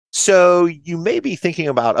So you may be thinking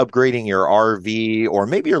about upgrading your RV, or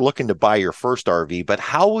maybe you're looking to buy your first RV, but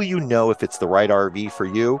how will you know if it's the right RV for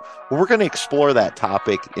you? Well, we're going to explore that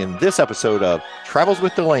topic in this episode of Travels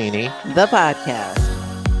with Delaney, the podcast.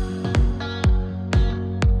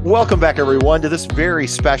 Welcome back, everyone, to this very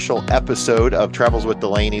special episode of Travels with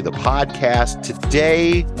Delaney, the podcast.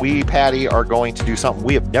 Today, we, Patty, are going to do something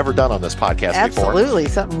we have never done on this podcast before. Absolutely,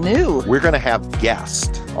 something new. We're going to have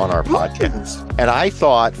guests on our podcast. And I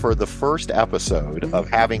thought for the first episode of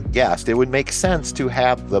having guests, it would make sense to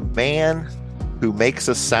have the man who makes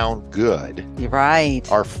us sound good. You're right.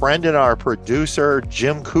 Our friend and our producer,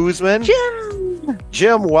 Jim Kuzman.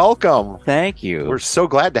 Jim, welcome. Thank you. We're so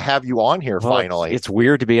glad to have you on here finally. It's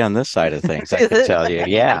weird to be on this side of things, I can tell you.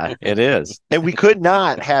 Yeah, it is. And we could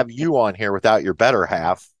not have you on here without your better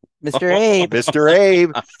half, Mr. Abe. Mr.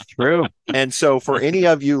 Abe. True. And so for any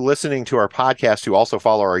of you listening to our podcast who also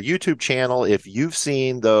follow our YouTube channel, if you've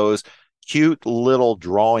seen those cute little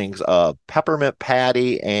drawings of Peppermint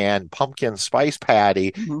Patty and Pumpkin Spice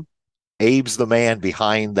Patty, Abe's the man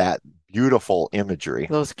behind that beautiful imagery.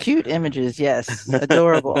 Those cute images, yes.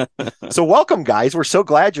 Adorable. So welcome, guys. We're so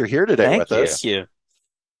glad you're here today with us. Thank you.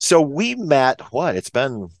 So we met, it's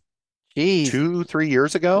been Jeez. 2-3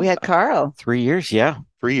 years ago? We had Carl. 3 years, yeah.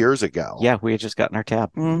 3 years ago. Yeah, we had just gotten our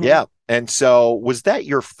tab. Mhm. Yeah. And so was that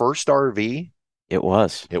your first RV? It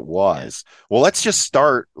was. It was. Well, let's just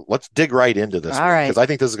start. Let's dig right into this. All right. Because I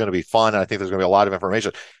think this is going to be fun. And I think there's going to be a lot of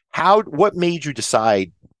information. What made you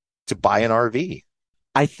decide to buy an RV?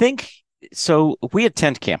 I think, so we had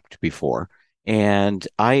tent camped before, and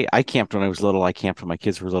I camped when I was little. I camped when my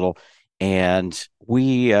kids were little. And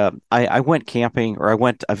I went camping, or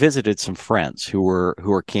I visited some friends who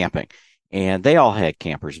were camping, and they all had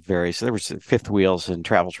campers, so there was fifth wheels and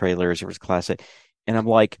travel trailers. There was classic. And I'm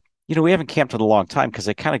like, we haven't camped in a long time because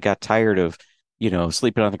I kind of got tired of,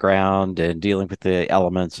 sleeping on the ground and dealing with the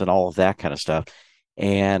elements and all of that kind of stuff.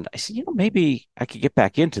 And I said, maybe I could get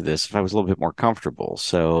back into this if I was a little bit more comfortable.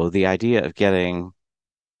 So the idea of getting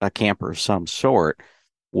a camper of some sort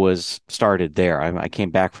was started there. I came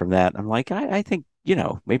back from that. I'm like, I think,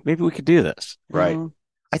 maybe we could do this. Right.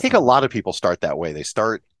 I think a lot of people start that way. They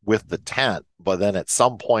start with the tent, but then at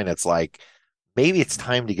some point it's like, maybe it's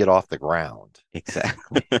time to get off the ground.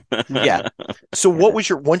 Exactly. Yeah. So what was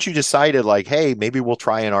once you decided like, hey, maybe we'll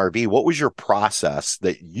try an RV, what was your process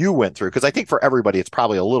that you went through? Because I think for everybody, it's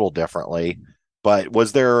probably a little differently, but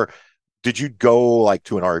did you go like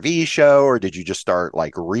to an RV show, or did you just start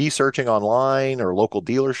like researching online or local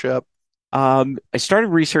dealership? I started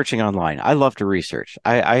researching online. I love to research.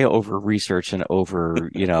 I over research and over,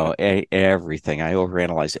 everything. I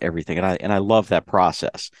overanalyze everything. And I love that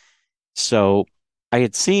process. So I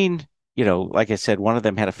had seen, like I said, one of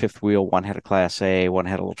them had a fifth wheel, one had a Class A, one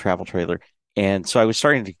had a little travel trailer. And so I was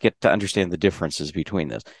starting to get to understand the differences between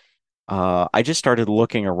this. I just started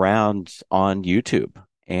looking around on YouTube,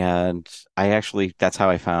 and that's how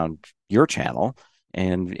I found your channel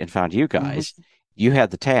and found you guys. You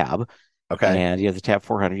had the tab. Okay. And you had the tab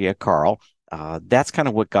 400, you had Carl. That's kind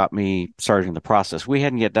of what got me started in the process. We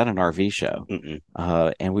hadn't yet done an RV show,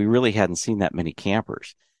 and we really hadn't seen that many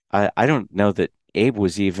campers. I don't know that Abe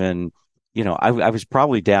was even, I was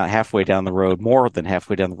probably halfway down the road, more than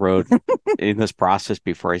halfway down the road in this process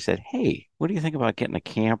before I said, hey, what do you think about getting a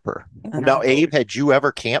camper? Now, Abe, had you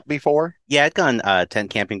ever camped before? Yeah, I'd gone tent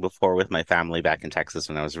camping before with my family back in Texas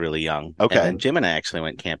when I was really young. Okay. And then Jim and I actually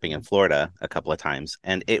went camping in Florida a couple of times,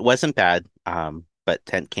 and it wasn't bad. But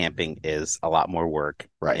tent camping is a lot more work,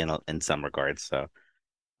 right, in some regards. So.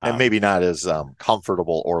 And maybe not as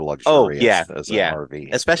comfortable or luxurious as an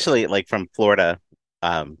RV. Especially like from Florida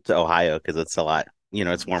to Ohio, because it's a lot,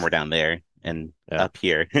 it's warmer down there and up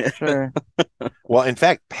here. Sure. Well, in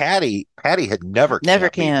fact, Patty had never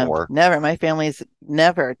camped before. Never. My family's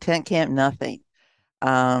never tent camp, nothing.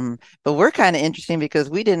 But we're kind of interesting because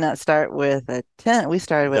we did not start with a tent. We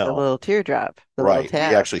started with a little teardrop. Right. We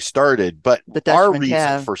actually started, but our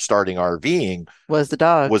reason for starting RVing was the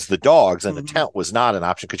dogs. And the tent was not an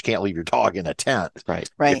option because you can't leave your dog in a tent. Right.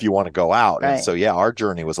 If you want to go out. Right. And so, our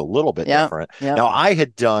journey was a little bit different. Yep. Now, I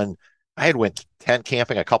had went tent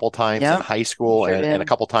camping a couple times in high school, and a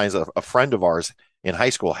couple times a friend of ours in high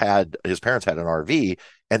school his parents had an RV,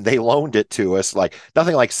 and they loaned it to us. Like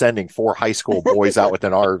nothing like sending 4 high school boys out with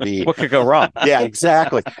an RV. What could go wrong? Yeah,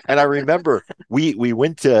 exactly. And I remember we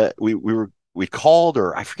called,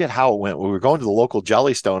 or I forget how it went. We were going to the local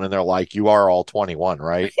Jellystone, and they're like, you are all 21,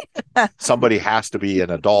 right? Somebody has to be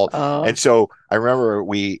an adult. Oh. And so I remember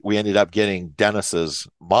we ended up getting Dennis's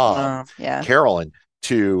mom, Carolyn,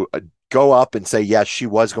 to go up and say, yes, she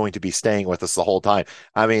was going to be staying with us the whole time.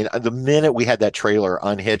 I mean, the minute we had that trailer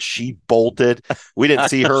unhitched, she bolted. We didn't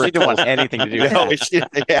see her. She didn't want anything to do with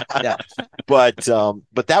it. Yeah.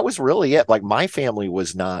 But that was really it. Like my family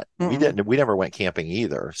was not, we never went camping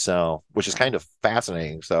either. So, which is kind of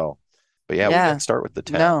fascinating. So, but we didn't start with the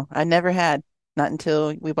tent. No, I never had, not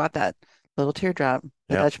until we bought that little teardrop,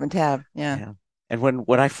 the Dutchman tab. Yeah. And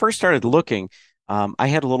when I first started looking, I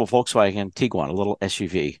had a little Volkswagen Tiguan, a little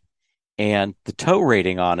SUV. And the tow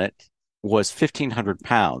rating on it was 1,500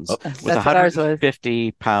 pounds with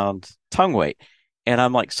 150-pound tongue weight. And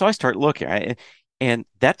I'm like, so I start looking, and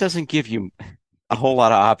that doesn't give you a whole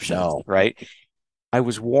lot of options, right? I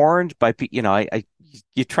was warned by,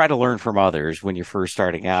 you try to learn from others when you're first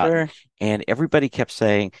starting out. And everybody kept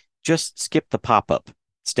saying, just skip the pop-up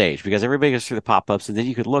stage, because everybody goes through the pop-ups, and then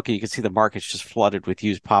you could look and you could see the market's just flooded with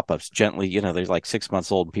used pop-ups gently. There's like 6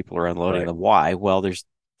 months old and people are unloading them. Why? Well, there's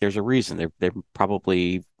a reason. They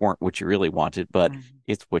probably weren't what you really wanted, but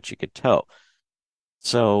it's what you could tow.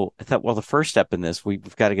 So I thought, well, the first step in this,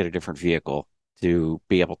 we've got to get a different vehicle to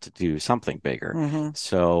be able to do something bigger.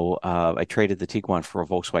 So I traded the Tiguan for a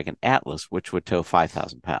Volkswagen Atlas, which would tow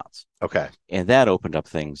 5,000 pounds. Okay. And that opened up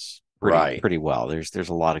things pretty well. There's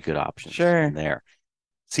a lot of good options in there.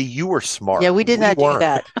 See, you were smart. Yeah, we did not do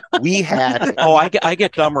that. We had. I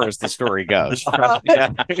get dumber as the story goes.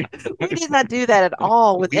 We did not do that at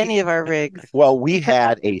all with any of our rigs. Well, we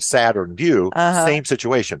had a Saturn Vue, same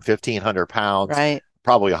situation, 1,500 pounds, right?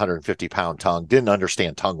 Probably 150-pound tongue. Didn't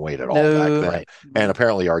understand tongue weight at all back then, right. And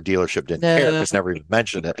apparently our dealership didn't care because never even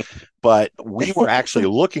mentioned it. But we were actually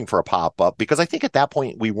looking for a pop-up because I think at that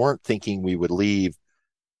point we weren't thinking we would leave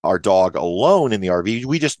our dog alone in the RV.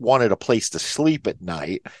 We just wanted a place to sleep at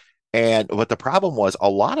night. But the problem was a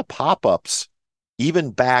lot of pop-ups, even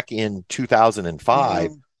back in 2005,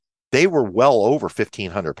 they were well over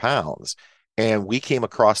 1,500 pounds. And we came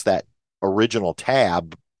across that original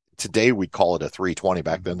tab. Today we'd call it a 320.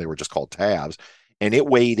 Back then they were just called tabs. And it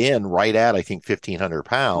weighed in right at, I think, 1,500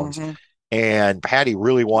 pounds. And Patty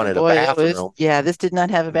really wanted a bathroom. This did not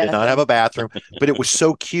have a bathroom. Did not have a bathroom, but it was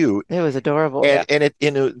so cute. It was adorable. And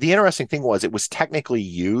the interesting thing was it was technically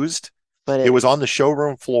used, but it was on the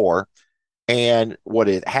showroom floor. And what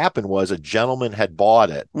had happened was a gentleman had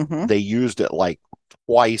bought it. They used it like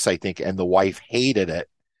twice, I think, and the wife hated it.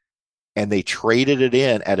 And they traded it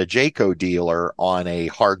in at a Jayco dealer on a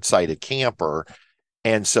hard-sided camper.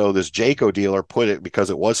 And so this Jayco dealer put it, because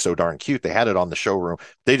it was so darn cute, they had it on the showroom.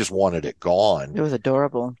 They just wanted it gone. It was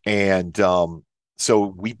adorable. And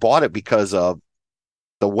so we bought it because of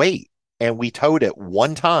the weight. And we towed it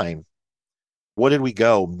one time. What did we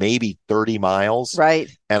go? Maybe 30 miles. Right.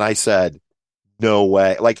 And I said, no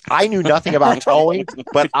way. Like, I knew nothing about towing,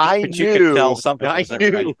 but I knew. You could tell something. I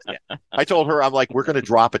knew. Right. I told her, I'm like, we're going to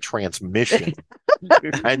drop a transmission.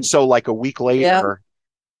 And so like a week later,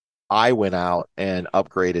 I went out and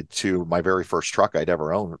upgraded to my very first truck I'd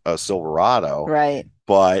ever owned, a Silverado. Right.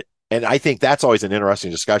 And I think that's always an interesting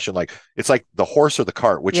discussion. Like, it's like the horse or the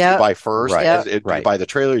cart. Which do you buy first? Right. Do you buy the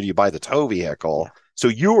trailer? Or do you buy the tow vehicle? So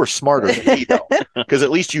you were smarter than me, though, because at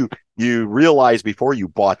least you realized before you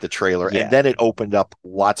bought the trailer, and then it opened up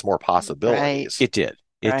lots more possibilities. It did.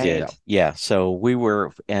 It did. Yeah. So we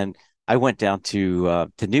were, and I went down to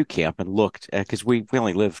New Camp and looked, because we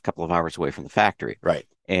only live a couple of hours away from the factory. Right.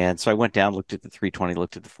 And so I went down, looked at the 320,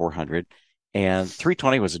 looked at the 400, and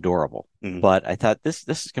 320 was adorable. But I thought this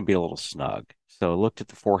is going to be a little snug. So I looked at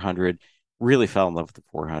the 400, really fell in love with the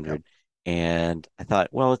 400. Yep. And I thought,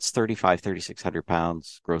 well, it's 3,600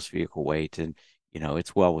 pounds gross vehicle weight. And,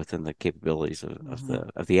 it's well within the capabilities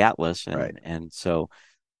of the Atlas. And so,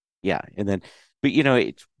 yeah. And then, but,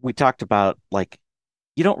 we talked about, like,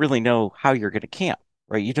 you don't really know how you're going to camp,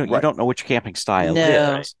 right? You don't know which camping style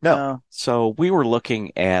is. No. So we were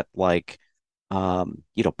looking at, like,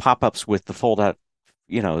 pop-ups with the fold-out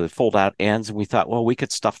ends. And we thought, well, we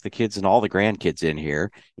could stuff the kids and all the grandkids in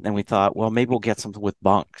here. And then we thought, well, maybe we'll get something with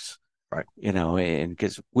bunks. Right. And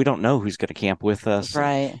because we don't know who's going to camp with us.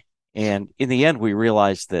 Right. And in the end, we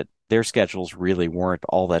realized that their schedules really weren't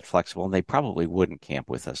all that flexible, and they probably wouldn't camp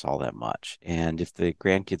with us all that much. And if the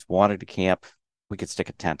grandkids wanted to camp, we could stick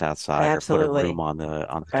a tent outside or put a room on the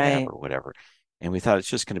cab or whatever. And we thought it's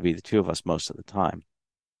just going to be the two of us most of the time.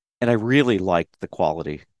 And I really liked the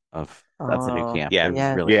quality of the new camp.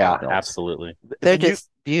 Yeah, absolutely. They're just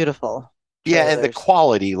beautiful. Yeah, and the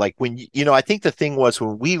quality, like when I think the thing was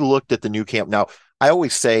when we looked at the new camp. Now, I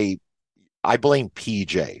always say I blame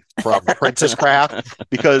PJ from Princess Craft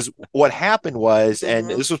because what happened was, and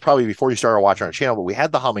this was probably before you started watching our channel, but we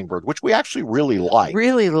had the Hummingbird, which we actually really liked.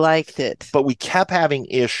 Really liked it. But we kept having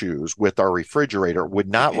issues with our refrigerator, would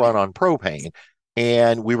not run on propane.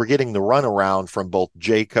 And we were getting the runaround from both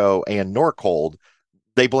Jayco and Norcold.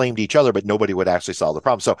 They blamed each other, but nobody would actually solve the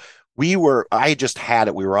problem. So I just had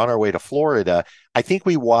it. We were on our way to Florida. I think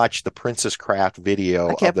we watched the Princess Craft video.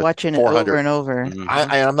 I kept watching it over and over.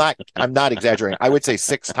 I'm not exaggerating. I would say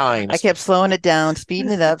 6 times. I kept slowing it down,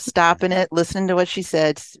 speeding it up, stopping it, listening to what she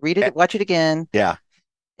said, read it, watch it again. Yeah.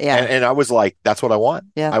 Yeah. And I was like, that's what I want.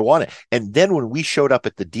 Yeah. I want it. And then when we showed up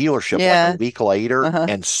at the dealership like a week later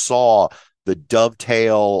and saw the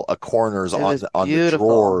dovetail corners on the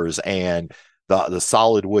drawers and the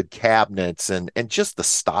solid wood cabinets and just the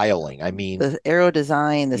styling. I mean, the aero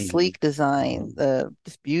design, the sleek design, the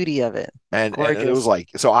just beauty of it. And it was like,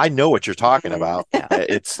 so I know what you're talking about.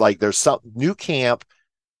 It's like there's some new camp.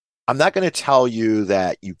 I'm not going to tell you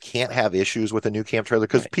that you can't have issues with a new camp trailer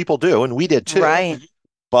because people do, and we did too. Right.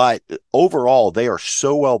 But overall, they are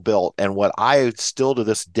so well built. And what I still to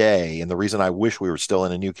this day, and the reason I wish we were still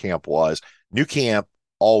in a new camp was new camp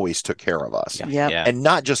always took care of us. Yeah. And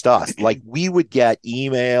not just us. Like we would get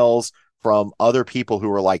emails from other people who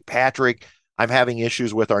were like, Patrick, I'm having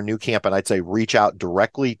issues with our new camp. And I'd say reach out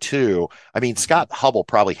directly to, I mean, Scott Hubble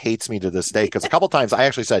probably hates me to this day because a couple of times I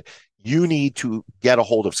actually said, you need to get a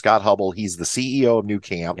hold of Scott Hubble. He's the CEO of New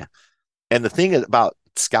Camp. Yeah. And the thing about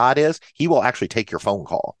Scott is he will actually take your phone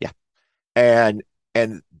call. Yeah. And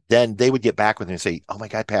then they would get back with me and say, oh my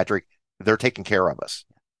God, Patrick, they're taking care of us.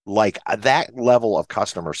 Like that level of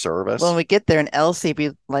customer service. When we get there and Elsie be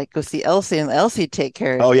like, go see Elsie and Elsie take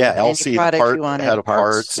care of Oh yeah. Elsie, head of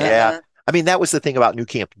parts. Yeah. I mean, that was the thing about New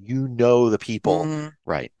Camp. You know, the people,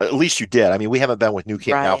 right. At least you did. I mean, we haven't been with New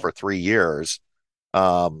Camp now for 3 years.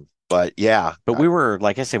 But yeah, but we were,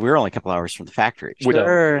 like I said, we were only a couple hours from the factory.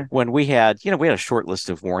 Sure. When we had a short list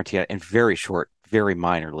of warranty and very short, very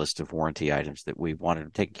minor list of warranty items that we wanted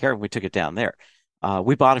to take care of. We took it down there.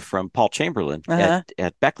 We bought it from Paul Chamberlain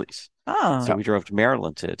at Beckley's. Oh. So we drove to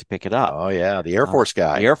Maryland to pick it up. Oh yeah. The Air Force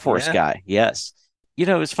guy. The Air Force guy. Yes.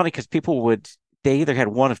 It's funny because they either had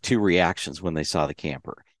one of two reactions when they saw the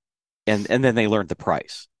camper and then they learned the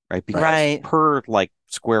price, right? Because per like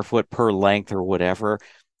square foot, per length or whatever,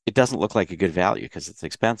 it doesn't look like a good value because it's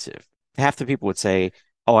expensive. Half the people would say,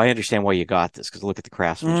 oh, I understand why you got this because look at the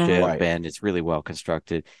craftsmanship and it's really well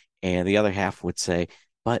constructed. And the other half would say,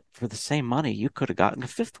 but for the same money, you could have gotten a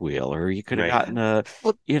fifth wheel or you could have gotten a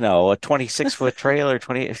 26-foot trailer.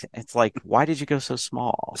 It's like, why did you go so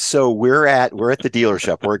small? So we're at the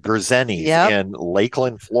dealership. We're at Grzeni's in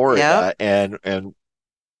Lakeland, Florida. And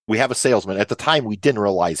we have a salesman. At the time, we didn't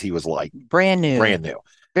realize he was like brand new.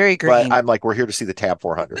 Very green. But I'm like, we're here to see the Tab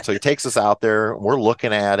 400. So he takes us out there. We're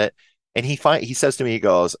looking at it. And he says to me, he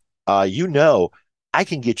goes, I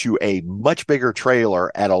can get you a much bigger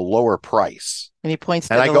trailer at a lower price. And he points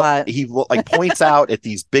to the lot. He like points out at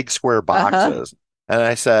these big square boxes. And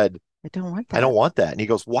I said, I don't want that. I don't want that. And he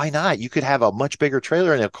goes, why not? You could have a much bigger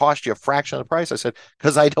trailer and it'll cost you a fraction of the price. I said,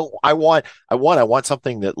 because I want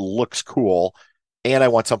something that looks cool. And I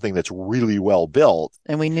want something that's really well built.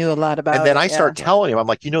 And we knew a lot about it. And then I start telling him, I'm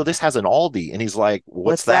like, this has an Aldi. And he's like,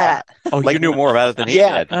 what's that? Oh, like, you knew more about it than he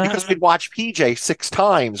did. Because we'd watched PJ 6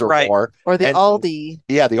 times or more. Or the Aldi.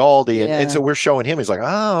 Yeah, the Aldi. And so we're showing him. He's like,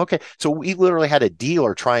 oh, okay. So we literally had a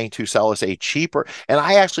dealer trying to sell us a cheaper. And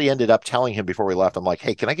I actually ended up telling him before we left, I'm like,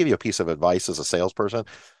 hey, can I give you a piece of advice as a salesperson?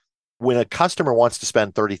 When a customer wants to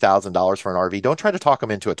spend $30,000 for an RV, don't try to talk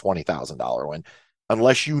them into a $20,000 one.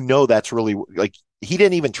 Unless that's really like, he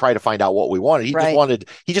didn't even try to find out what we wanted.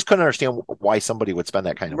 He just couldn't understand why somebody would spend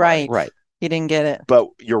that kind of money. Right. He didn't get it. But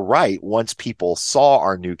you're right. Once people saw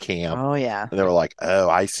our new camp, they were like, oh,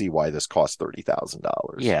 I see why this costs $30,000.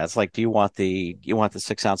 Yeah. It's like, do you want the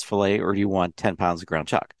 6-ounce fillet or do you want 10 pounds of ground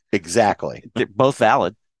chuck? Exactly. They're both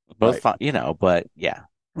valid, both fun, but yeah.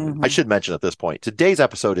 I should mention at this point, today's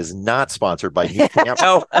episode is not sponsored by New Camp.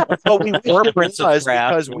 But we were Princess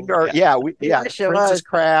because we are, Princess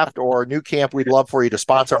Craft or New Camp. We'd love for you to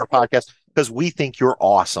sponsor our podcast because we think you're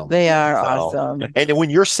awesome. They are awesome. And when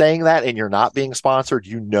you're saying that and you're not being sponsored,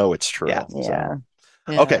 it's true. Yeah.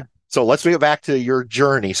 Okay. So let's get back to your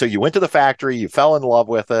journey. So you went to the factory, you fell in love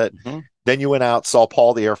with it. Then you went out, saw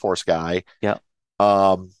Paul, the Air Force guy. Yeah.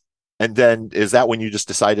 And then is that when you just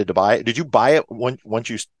decided to buy it? Did you buy it once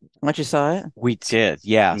you saw it? We did,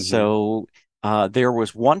 yeah. So there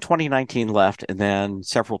was one 2019 left and then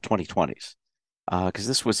several 2020s because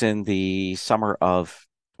this was in the summer of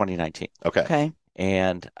 2019. Okay.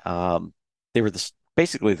 And they were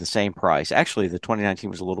basically the same price. Actually, the 2019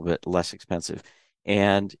 was a little bit less expensive,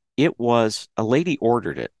 and it was a lady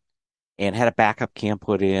ordered it and had a backup cam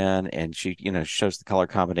put in, and she, shows the color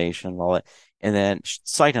combination and all that. And then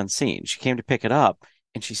sight unseen, she came to pick it up,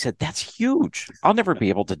 and she said, "That's huge. I'll never be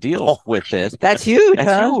able to deal with this. That's huge.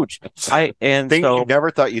 That's huge." You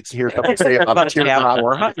never thought you'd hear somebody say about to have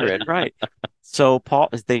 400, right? So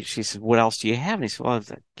she said, "What else do you have?" And he said, "Well,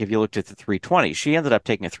 have you looked at the 320?" She ended up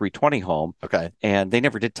taking a 320 home. Okay. And they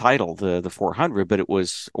never did title the 400, but it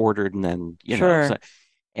was ordered, and then Sure.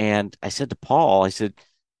 And I said to Paul, I said,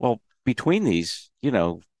 "Well, between these,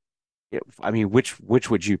 which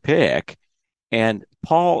would you pick?" And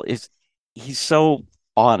Paul he's so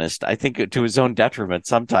honest, I think to his own detriment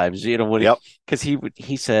sometimes, because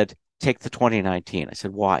he said, "Take the 2019." I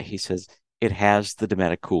said, "Why?" He says, "It has the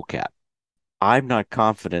Dometic Cool Cat. I'm not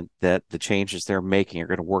confident that the changes they're making are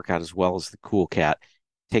going to work out as well as the Cool Cat.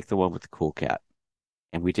 Take the one with the Cool Cat."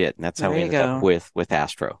 And we did. And that's how we ended up with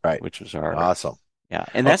Astro, right? Which was our awesome. Yeah.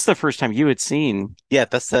 And that's the first time you had seen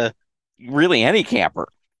that's really any camper.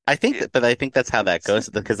 I think that's how that goes,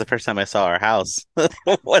 because the first time I saw our house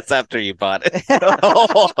was after you bought it.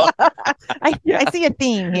 I see a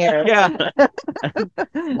theme here. Yeah.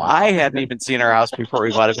 I hadn't even seen our house before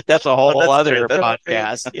we bought it, but that's a whole other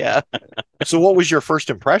podcast. Yeah. So what was your first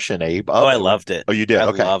impression, Abe? I loved it. Oh, you did? I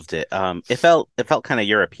Okay. loved it. It felt kind of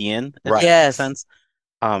European, right? Yes. Sense.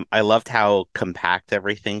 I loved how compact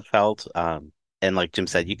everything felt. And like Jim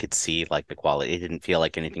said, you could see like the quality. It didn't feel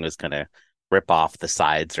like anything was gonna rip off the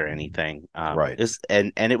sides or anything. Right. It was,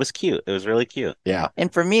 and it was cute. It was really cute. Yeah.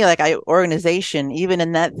 And for me, organization, even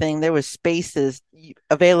in that thing, there was spaces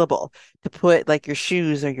available to put like your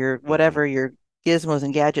shoes or your whatever, your gizmos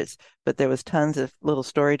and gadgets, but there was tons of little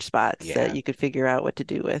storage spots that you could figure out what to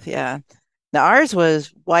do with. Yeah. Now ours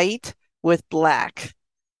was white with black,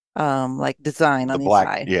 like design on the black,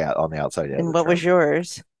 side. Yeah, on the outside. Yeah, and what was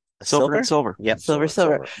yours? Silver and silver. Yep.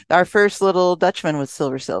 Silver. Our first little Dutchman was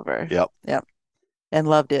silver. Yep. And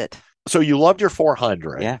loved it. So you loved your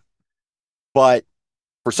 400. Yeah. But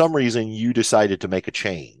for some reason you decided to make a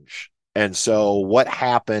change. And so what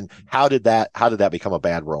happened? How did that become a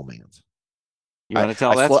bad romance? You want to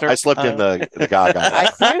tell that story? I slipped in the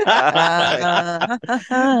gaga.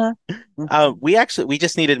 We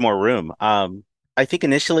just needed more room. I think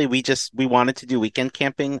initially we wanted to do weekend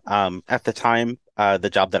camping. At the time, the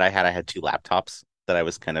job that I had 2 laptops that I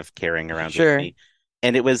was kind of carrying around with me.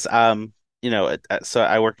 And it was, so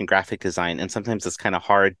I work in graphic design, and sometimes it's kind of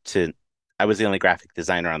hard I was the only graphic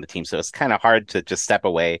designer on the team, so it's kind of hard to just step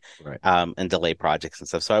away, right, and delay projects and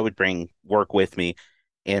stuff. So I would bring work with me,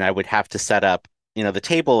 and I would have to set up, the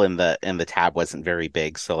table in the tab wasn't very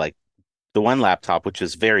big. So like the one laptop, which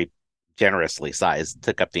was very generously sized,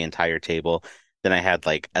 took up the entire table. Then I had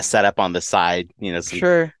like a setup on the side,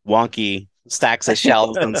 some wonky stacks of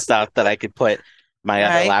shelves and stuff that I could put my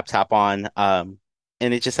other laptop on. And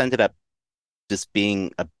it just ended up just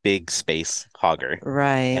being a big space hogger.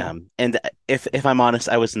 Right. And if I'm honest,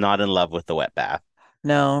 I was not in love with the wet bath.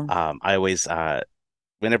 No. I always,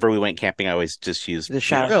 whenever we went camping, I always just used the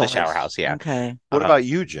shower house. Yeah. Okay. What about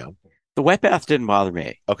you, Jim? The wet bath didn't bother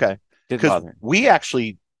me. Okay. Didn't bother me. We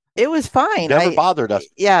actually it was fine. Never bothered us.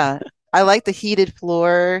 Yeah. I like the heated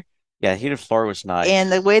floor. Yeah, heated floor was nice.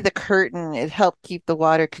 And the way the curtain, it helped keep the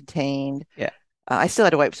water contained. Yeah. I still had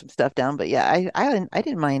to wipe some stuff down, but yeah, I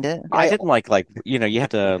didn't mind it. I didn't like you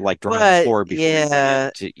had to dry the floor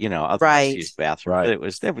before right. use the bathroom. Right. It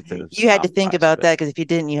was you had to think about that because if you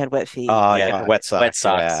didn't, you had wet feet. Oh yeah, wet socks. Wet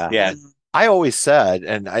socks. Yeah. I always said,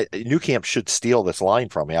 and New Camp should steal this line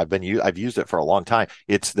from me. I've used it for a long time.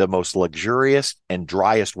 It's the most luxurious and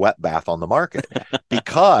driest wet bath on the market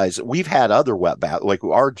because we've had other wet bath. Like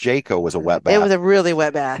our Jayco was a wet bath. It was a really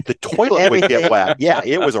wet bath. The toilet would get wet. Yeah,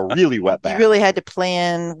 it was a really wet bath. You really had to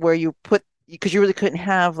plan where you put, because you really couldn't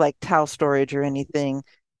have like towel storage or anything.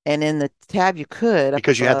 And in the tab, you could.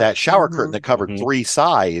 Because you had that shower curtain that covered 3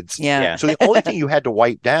 sides. Yeah. So the only thing you had to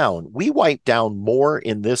wipe down, we wiped down more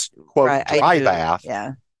in this, quote, dry bath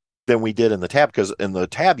than we did in the tab. Because in the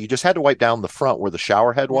tab, you just had to wipe down the front where the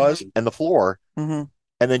shower head was and the floor, and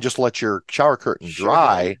then just let your shower curtain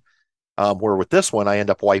dry. Where with this one, I end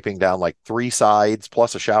up wiping down like 3 sides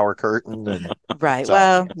plus a shower curtain. And right. So,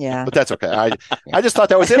 well, yeah. But that's okay. I just thought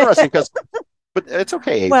that was interesting because... But it's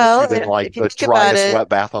okay. Well, it's like the driest wet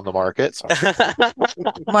bath on the market. So.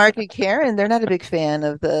 Mark and Karen, they're not a big fan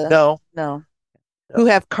of the. No. who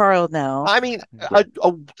have Carl now. I mean, a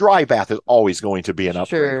dry bath is always going to be an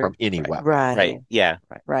upgrade Sure. from any weapon. Right. Yeah.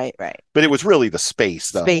 Right. But it was really the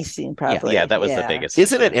space, though. Spacing, probably. Yeah, that was the biggest.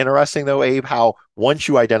 Isn't it interesting, though, Abe, how once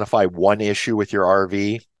you identify one issue with your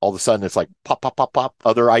RV, all of a sudden it's like pop, pop, pop, pop,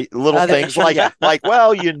 other little things like,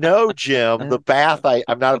 well, Jim, the bath,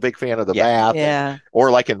 I'm not a big fan of the bath. Yeah.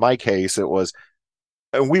 Or like in my case, it was,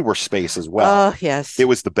 and we were space as well. Oh, yes. It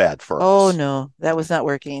was the bed for us. Oh, no, that was not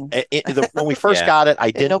working. When we first got it,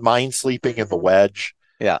 I didn't mind sleeping in the wedge.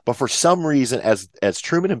 Yeah. But for some reason, as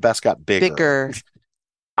Truman and Bess got bigger,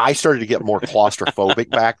 I started to get more claustrophobic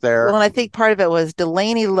back there. Well, and I think part of it was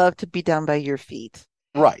Delaney loved to be down by your feet.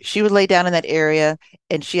 Right. She would lay down in that area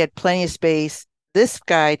and she had plenty of space. This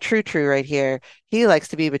guy, True right here, he likes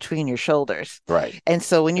to be between your shoulders. Right. And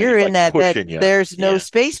so when you're in that bed, you. there's no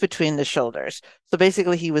space between the shoulders. So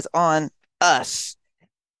basically he was on us.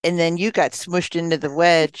 And then you got smushed into the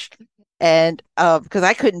wedge. And because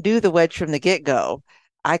I couldn't do the wedge from the get-go.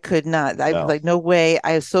 I could not. I was like, no way.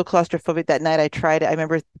 I was so claustrophobic that night. I tried it. I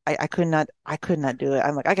remember I could not do it.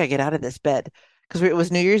 I'm like, I gotta get out of this bed. Because it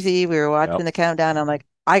was New Year's Eve. We were watching the countdown. I'm like,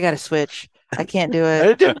 I gotta switch. I can't do it.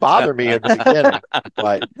 It didn't bother me in the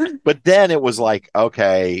beginning, but then it was like,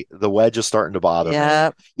 okay, the wedge is starting to bother me.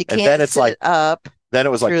 Yeah, you can't. And then it's like up. Then it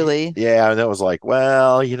was like, truly. Yeah, and then it was like,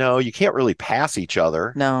 well, you can't really pass each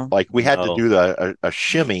other. No, like we had to do a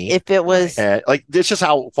shimmy. If it was like, it's just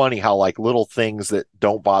how funny how like little things that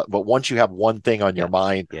don't bother, but once you have one thing on your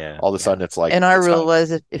mind, all of a sudden it's like. And our rule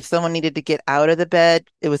was if someone needed to get out of the bed,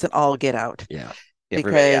 it was an all get out. Yeah.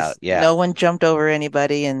 Because no one jumped over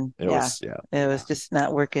anybody, and it was just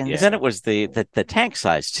not working. Yeah. Then it was the tank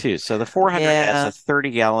size too. So the 400 has a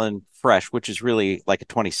 30-gallon fresh, which is really like a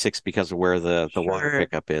 26 because of where the water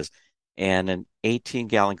pickup is, and an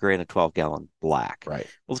 18-gallon gray and a 12-gallon black. Right.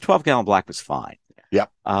 Well, the 12-gallon black was fine. Yeah.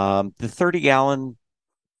 The 30-gallon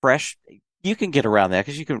fresh, you can get around that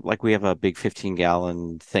because you can, like, we have a big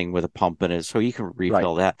 15-gallon thing with a pump in it, so you can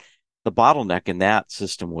refill that. The bottleneck in that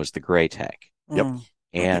system was the gray tank. Yep.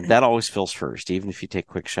 And that always fills first, even if you take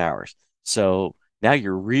quick showers. So now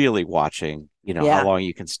you're really watching, how long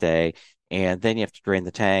you can stay. And then you have to drain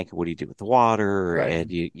the tank. What do you do with the water? Right. And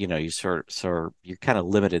you sort of, you're kind of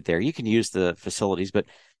limited there. You can use the facilities, but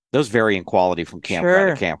those vary in quality from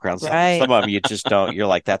campground to campground. Right. Some of them you just don't, you're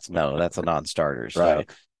like, that's a non-starter. So, right.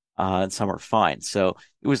 And some are fine. So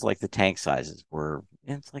it was like the tank sizes were,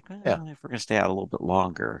 and it's like, if we're going to stay out a little bit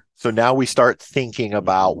longer. So now we start thinking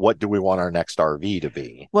about what do we want our next RV to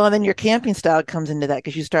be? Well, then your camping style comes into that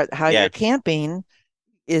because you start how you're camping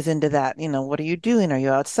is into that. What are you doing? Are you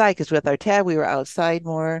outside? Because with our tab, we were outside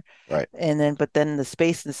more. Right. And but then the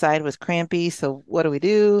space inside was crampy. So what do we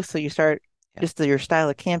do? So you start just your style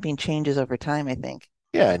of camping changes over time, I think.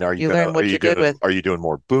 Yeah, and are you good with? Are you doing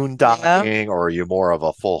more boondocking, or are you more of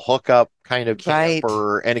a full hookup kind of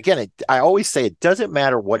camper? Right. And again, I always say it doesn't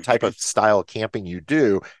matter what type of style of camping you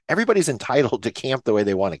do. Everybody's entitled to camp the way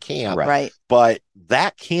they want to camp. Right. But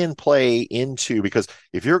that can play into, because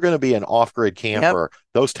if you're going to be an off-grid camper,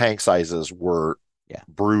 those tank sizes were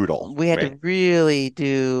brutal. We had to really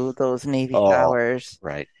do those Navy hours.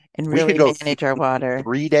 Right. And really manage our water.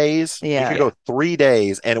 3 days. Yeah. We could go 3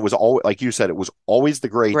 days, and it was always, like you said, it was always the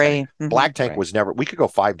gray tank. Mm-hmm. Black tank was never. We could go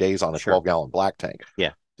 5 days on a 12-gallon black tank.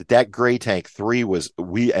 Yeah. But that gray tank 3 was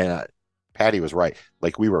Patty was right.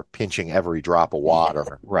 Like we were pinching every drop of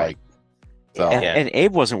water. Right. So and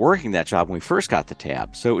Abe wasn't working that job when we first got the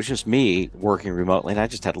tab, so it was just me working remotely, and I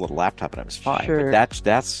just had a little laptop, and I was fine. Sure. But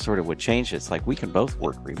that's sort of what changed. It's like we can both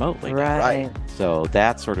work remotely. Right. So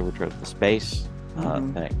that's sort of what drove the space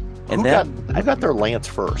thing. And who got their Lance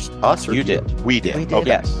first? Us or you did? We did. We did. Okay.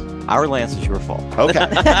 Yes. Our Lance is your fault. Okay.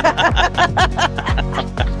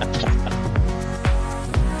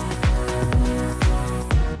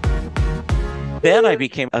 Then I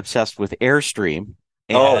became obsessed with Airstream.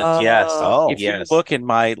 And if you look in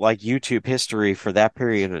my YouTube history for that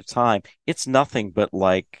period of time, it's nothing but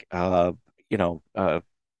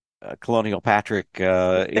Colonial Patrick,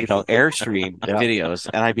 Airstream videos,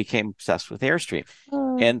 and I became obsessed with Airstream.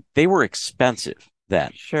 And they were expensive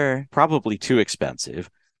then. Sure. Probably too expensive,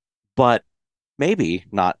 but maybe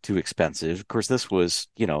not too expensive. Of course, this was,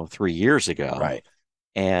 3 years ago. Right.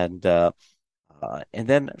 And then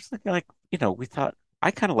I was thinking, we thought,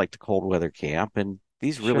 I kind of like to cold weather camp, and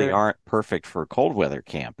these really aren't perfect for cold weather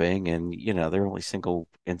camping. And, they're only single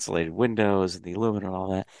insulated windows and the aluminum and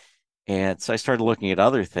all that. And so I started looking at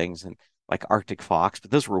other things and like Arctic Fox, but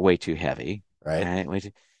those were way too heavy.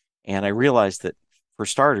 Right. And I realized that for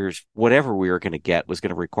starters, whatever we were going to get was going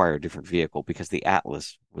to require a different vehicle because the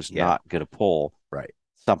Atlas was not going to pull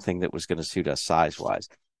something that was going to suit us size wise.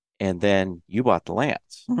 and then you bought the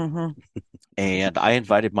lands. hmm And I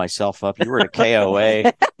invited myself up. You were at a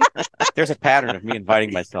KOA. There's a pattern of me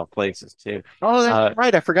inviting myself places too. Oh, that's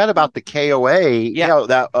right. I forgot about the KOA. Yeah.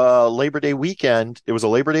 That Labor Day weekend. It was a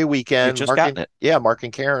Labor Day weekend. just Mark gotten and, it. Yeah, Mark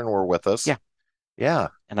and Karen were with us. Yeah. Yeah.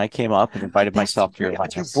 And I came up and invited myself to your You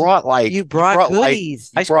lands. brought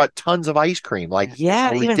goodies. you brought tons of ice cream, like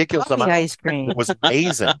Yeah, a even ridiculous puppy amount. ice cream. It was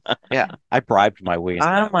amazing. Yeah, I bribed my way into Oh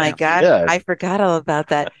that. my God. Yeah. I forgot all about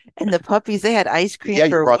that. And the puppies, they had ice cream Yeah,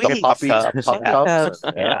 you for brought the weeks. puppies, Cups. pup Yeah. cups.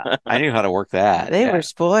 Yeah, I knew how to work that. They Yeah. were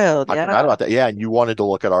spoiled. I Yeah. forgot about that. Yeah, and you wanted to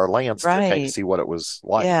look at our lands to Right. see what it was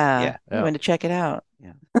like. Yeah. Yeah. We went to check it out.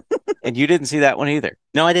 And you didn't see that one either.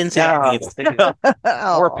 No, I didn't see that either.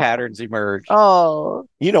 More Oh. patterns emerged. Oh.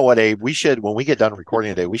 You know what, Abe? We should, when we get done recording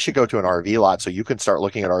today, we should go to an RV lot so you can start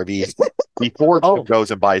looking at RVs before Jim goes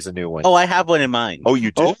and buys a new one. Oh, I have one in mind. Oh, you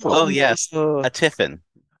do? Oh, yes. Oh. A Tiffin.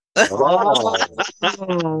 Oh,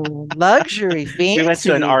 luxury, fancy. We went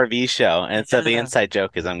to an RV show, and so the Yeah. inside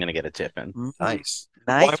joke is I'm going to get a Tiffin. Nice.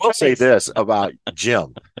 Nice. Well, I will say choice. this about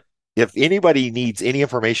Jim. If anybody needs any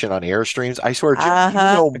information on Airstreams, I swear, Jim, you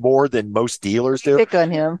know more than most dealers do. Pick on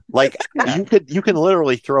him. Like you can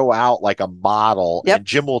literally throw out like a model, Yep. and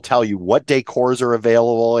Jim will tell you what decors are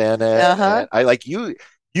available in it. Uh-huh. And I like you.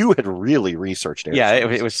 You had really researched Airstreams. Yeah,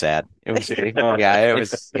 it was sad. It was. Yeah, it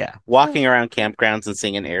was. Yeah. Walking around campgrounds and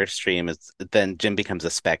seeing an Airstream, then Jim becomes a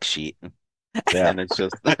spec sheet. Yeah. And it's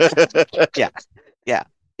just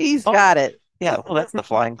He's got it. Yeah, well, that's the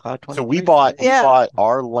Flying Cloud 20. So we bought Yeah.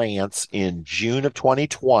 our Lance in June of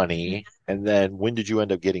 2020, and then when did you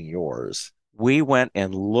end up getting yours? We went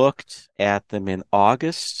and looked at them in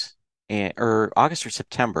August or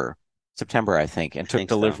September, I think, and took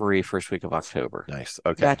think so. delivery first week of October. Nice.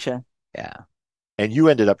 Okay. Gotcha. Yeah, And you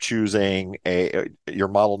ended up choosing your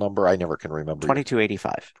model number. I never can remember.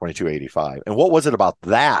 2285. 2285. And what was it about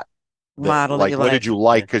that? Model that Like, you what like. did you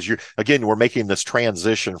like? Because we're making this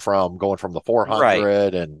transition from going from the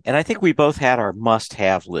 400 and And I think we both had our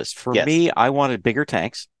must-have list. For Yes. me, I wanted bigger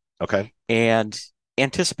tanks, okay. and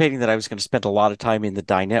anticipating that I was going to spend a lot of time in the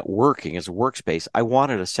dinette working as a workspace, I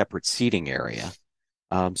wanted a separate seating area.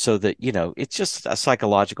 So that, it's just a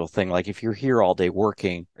psychological thing. Like if you're here all day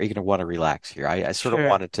working, are you going to want to relax here? I sort of Sure.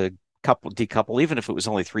 wanted to decouple, even if it was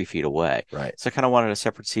only 3 feet away. Right. So I kind of wanted a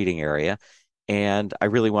separate seating area, and I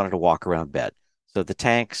really wanted to walk around bed. So the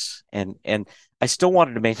tanks and I still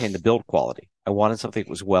wanted to maintain the build quality. I wanted something that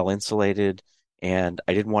was well insulated, and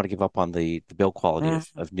I didn't want to give up on the build quality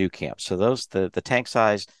of new camps. So the tank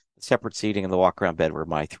size, the separate seating, and the walk around bed were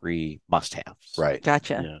my 3 must-haves. Right.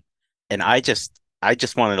 Gotcha. Yeah. And I just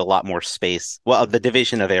wanted a lot more space. Well, the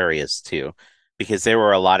division of areas too, because there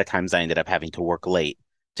were a lot of times I ended up having to work late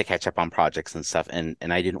to catch up on projects and stuff, and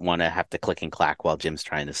I didn't want to have to click and clack while Jim's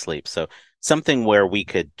trying to sleep. So something where we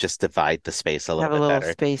could just divide the space a Have little a bit little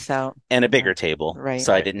better, space out. and a bigger table, Right.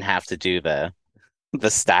 so I didn't have to do the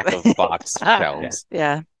stack of box shelves.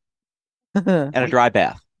 Yeah. And a dry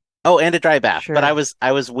bath. Oh, and a dry bath. Sure. But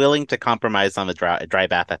I was willing to compromise on the dry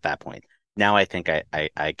bath at that point. Now I think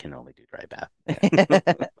I can only do dry bath.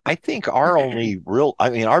 I think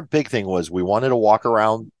our big thing was we wanted to walk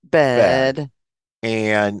around, Bed.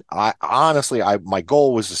 and I honestly, my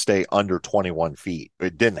goal was to stay under 21 feet.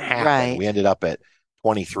 It didn't happen. Right. We ended up at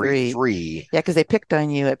 23.3. Yeah, because they picked on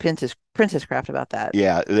you at Princess Craft about that.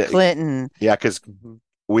 Yeah. Clinton. Yeah, because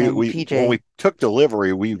we And when PJ. we took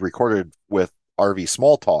delivery, we recorded with RV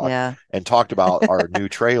Small Talk Yeah. and talked about our new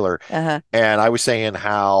trailer. Uh-huh. And I was saying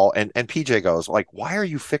how, and PJ goes, like, why are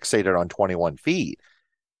you fixated on 21 feet?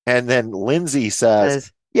 And then Lindsay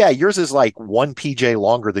says, yeah, yours is like 1 PJ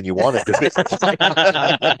longer than you wanted to be.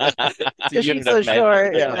 Because she's so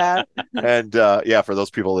short. Yeah. And for those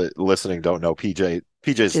people that listening don't know, PJ's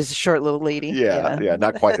She's a short little lady. yeah,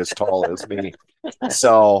 not quite as tall as me.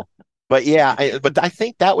 So, but yeah, but I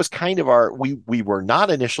think that was kind of we were not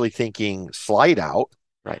initially thinking slide out.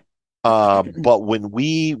 Right. But when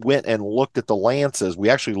we went and looked at the Lances, we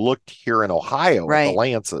actually looked here in Ohio at the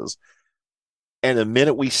Lances. And the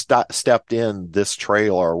minute we stepped in this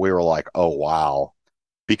trailer, we were like, oh, wow.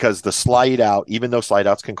 Because the slide out, even though slide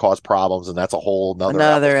outs can cause problems, and that's a whole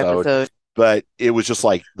another episode. But it was just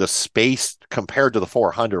like the space compared to the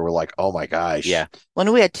 400, we're like, oh my gosh. Yeah.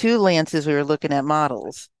 When we had 2 Lances, we were looking at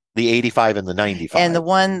models. The 85 and the 95.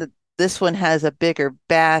 And this one has a bigger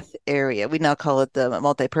bath area. We now call it the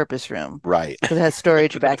multi-purpose room. Right. Because it has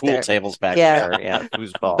storage back Pool there. tables back Yeah. there. Yeah.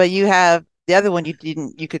 Foosball. But you have the other one, you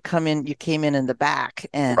came in the back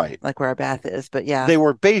and like where our bath is. But yeah. They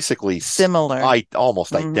were basically similar.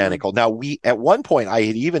 Almost identical. Now at one point I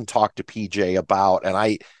had even talked to PJ about, and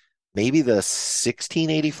maybe the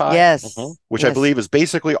 1685, Yes. which I Yes. believe is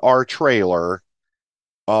basically our trailer.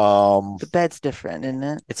 The bed's different, isn't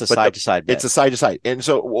it? It's a But side to side bed. It's a side to side. And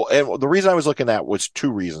so, well, and the reason I was looking at was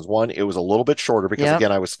two reasons. One, it was a little bit shorter because Yep.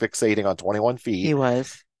 again, I was fixating on 21 He feet.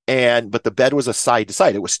 was. But the bed was a side to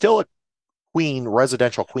side. It was still a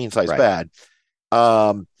residential queen size Right. bed.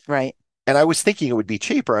 Um, Right. and I was thinking it would be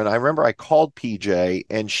cheaper. And I remember I called PJ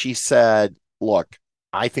and she said, look,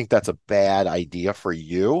 I think that's a bad idea for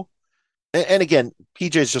you. And again,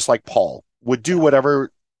 PJ is just like Paul, would do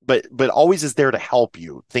whatever, but always is there to help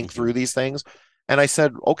you think through these things. And I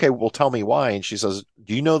said, okay, well, tell me why. And she says,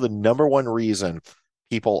 do you know the number one reason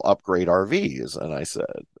people upgrade RVs? And I said,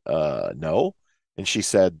 no. And she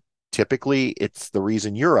said, typically it's the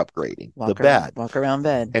reason you're upgrading, the bed. Walk around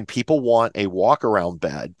bed. And people want a walk around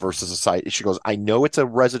bed versus a side. She goes, I know it's a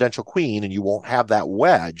residential queen and you won't have that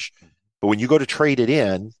wedge, but when you go to trade it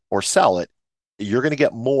in or sell it, you're going to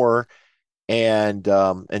get more. And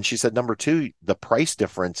she said, number two, the price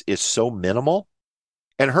difference is so minimal.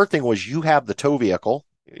 And her thing was, you have the tow vehicle,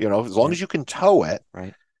 as long as you can tow it,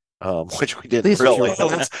 Right. Which we didn't These really.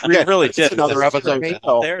 We really It's did. another episode.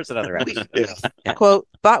 There's another episode. Yeah. Quote,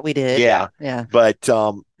 thought we did. Yeah. Yeah. But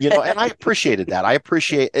and I appreciated that.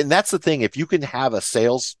 And that's the thing. If you can have a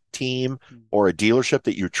sales team or a dealership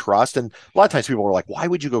that you trust, and a lot of times people are like, why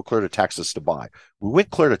would you go clear to Texas to buy? We went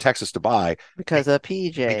clear to Texas to buy Because of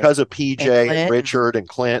PJ. because of PJ And and Clint. Richard and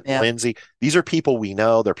Clint and Yeah. Lindsay. These are people we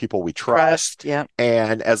know. They're people we trust. Yeah.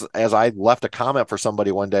 And as I left a comment for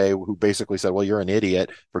somebody one day who basically said, well, you're an idiot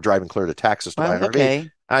for driving clear to Texas to buy an RV. Okay. And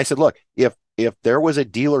I said, look, if there was a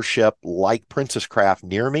dealership like Princess Craft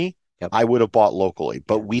near me, I would have bought locally,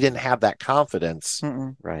 but we didn't have that confidence.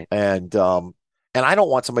 Mm-mm. Right. And I don't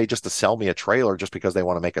want somebody just to sell me a trailer just because they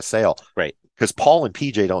want to make a sale. Right. Because Paul and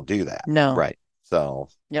PJ don't do that. No. Right. So,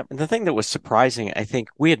 And the thing that was surprising, I think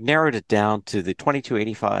we had narrowed it down to the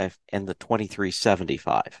 2285 and the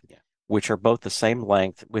 2375, which are both the same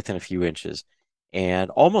length within a few inches and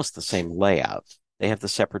almost the same layout. They have the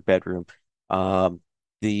separate bedroom.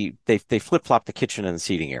 They flip-flop the kitchen and the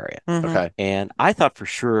seating area. Mhm. okay. And I thought for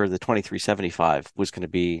sure the 2375 was going to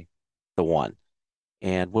be the one.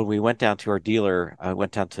 And when we went down to our dealer, I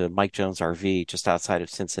went down to Mike Jones RV just outside of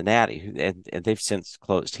Cincinnati, and they've since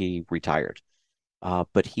closed. He retired.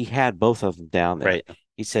 But he had both of them down there. Right.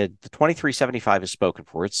 He said the 2375 is spoken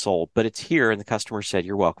for, it's sold, but it's here. And the customer said,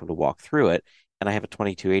 you're welcome to walk through it. And I have a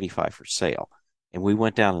 2285 for sale. And we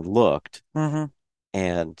went down and looked, Mhm.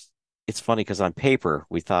 and it's funny because on paper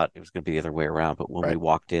we thought it was going to be the other way around, but when we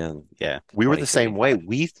walked in, We were the same way.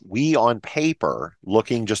 We on paper,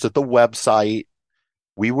 looking just at the website,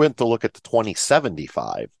 we went to look at the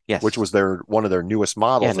 2075, yes, which was one of their newest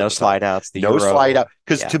models. no at the time. slide outs, the No Euro. slide out.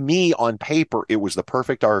 Because Yeah. to me, on paper, it was the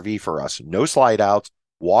perfect RV for us. No slide outs,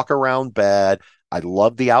 walk around bed. I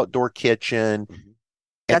love the outdoor kitchen.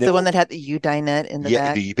 That's then- the one that had the U dinette in the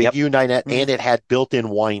back. the big Unite, and it had built-in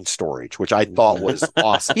wine storage, which I thought was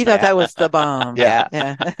awesome. You thought that was the bomb. Yeah.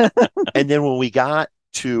 Yeah. And then when we got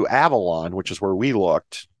to Avalon, which is where we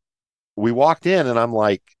looked, we walked in and I'm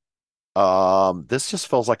like, this just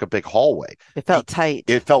feels like a big hallway. It felt tight.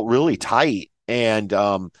 It felt really tight. And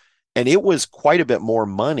it was quite a bit more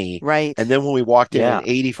money. Right. And then when we walked in an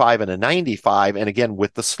 85 and a 95, and again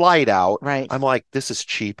with the slide out, Right. I'm like, this is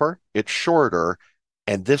cheaper, it's shorter,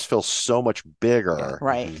 and this feels so much bigger.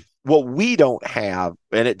 Right. What we don't have,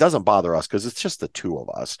 and it doesn't bother us because it's just the two of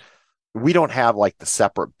us, we don't have like the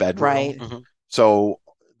separate bedroom. Right. So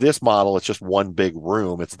this model, it's just one big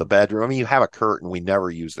room. It's the bedroom. I mean, you have a curtain. We never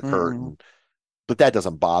use the curtain, but that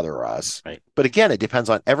doesn't bother us. Right. But again, it depends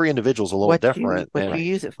on every individual's a little different. What and- you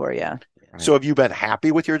use it for, yeah. Right. So have you been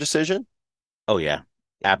happy with your decision? Oh yeah,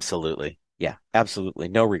 absolutely. Yeah, absolutely.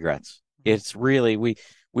 No regrets. It's really, we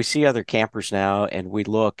see other campers now and we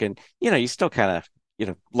look and, you still kind of,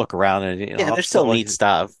 look around and, There's still neat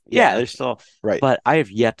stuff. Yeah, there's still, Right. but I have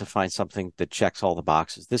yet to find something that checks all the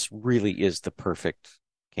boxes. This really is the perfect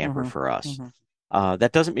camper for us.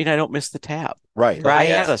 That doesn't mean I don't miss the tab. Right. But I Right.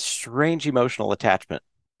 had a strange emotional attachment.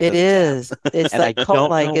 It is. It's And I like don't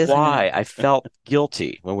cult-like, know isn't why. it? I felt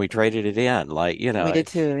guilty when we traded it in. Like, We did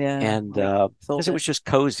too, yeah. and Sold because it was just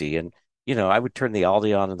cozy, and I would turn the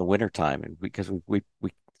Aldi on in the wintertime, and because we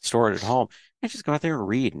store it at home, I just go out there and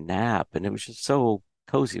read and nap, and it was just so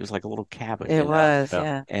cozy. It was like a little cabin. It was,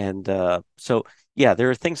 yeah. And so yeah, there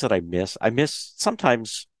are things that I miss. I miss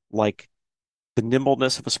sometimes like the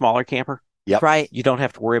nimbleness of a smaller camper. Yep. Right. You don't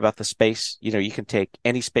have to worry about the space. You can take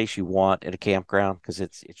any space you want in a campground because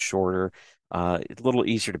it's shorter. It's a little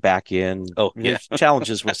easier to back in. Oh, yeah. There's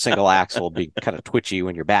challenges with single axle, be kind of twitchy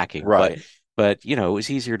when you're backing. Right. but it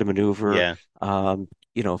was easier to maneuver. Yeah.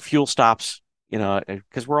 Fuel stops,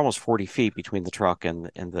 because we're almost 40 feet between the truck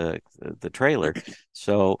and the trailer.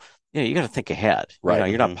 So, you got to think ahead. Right.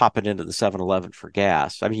 You're not popping into the 7-Eleven for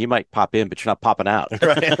gas. I mean, you might pop in, but you're not popping out.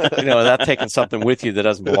 Right. Without taking something with you that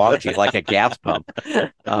doesn't belong to you, like a gas pump.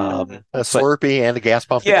 A Slurpee and a gas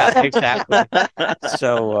pump. Yeah, exactly.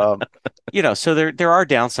 So, so there are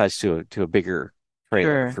downsides to a bigger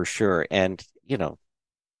trailer for sure. And,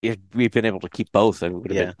 if we've been able to keep both, and it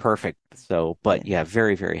would have been perfect. So, but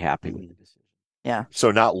very, very happy with the decision. Yeah. So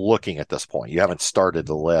not looking at this point, you haven't started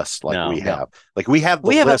the list like we have. Like we have the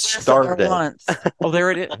We have list a list started. once. Oh, there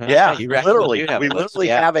it is. Yeah, You literally, do have we a list. literally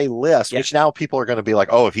have a list, which now people are going to be like,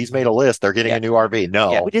 "Oh, if he's made a list, they're getting a new RV."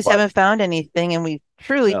 No, We just haven't found anything, and we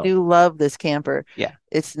truly do love this camper. Yeah,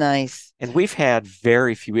 it's nice. And we've had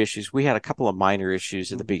very few issues. We had a couple of minor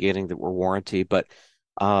issues at the beginning that were warranty, but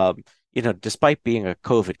despite being a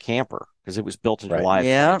COVID camper, because it was built in July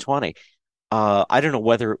of 2020. I don't know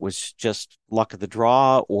whether it was just luck of the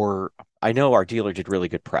draw, or I know our dealer did really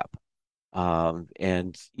good prep.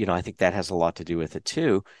 And I think that has a lot to do with it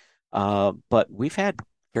too. But we've had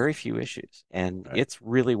very few issues, and it's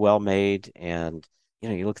really well made. And,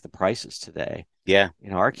 you look at the prices today. Yeah.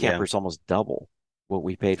 Our camper's almost double what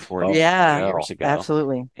we paid for it years ago.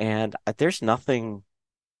 Absolutely. And there's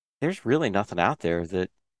really nothing out there that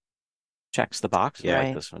checks the boxes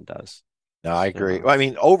like this one does. No, I agree. I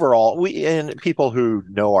mean, overall, and people who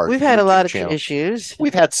know our we've had a lot of channel, issues.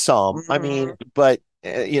 We've had some. I mean, but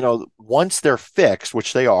once they're fixed,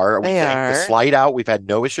 which they are, the slide out. We've had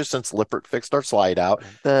no issues since Lippert fixed our slide out.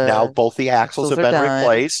 Now both the axles have been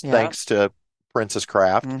replaced thanks to Princess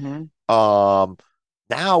Craft.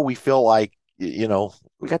 Now we feel like we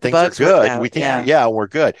got things are good. We think, we're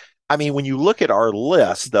good. I mean, when you look at our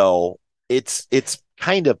list, though, it's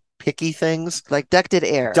kind of picky things like ducted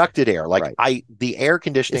air. Like the air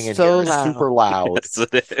conditioning in here is super loud. Yes,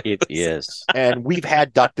 it is. And we've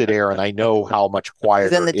had ducted air, and I know how much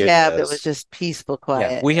quieter in the tab. It was just peaceful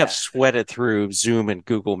quiet. Yeah, we have sweated through Zoom and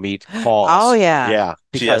Google Meet calls. Oh yeah,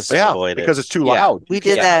 because it's too loud. We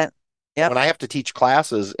did that. Yep. When I have to teach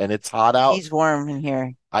classes and it's hot out, he's warm in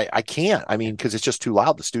here. I can't. I mean, because it's just too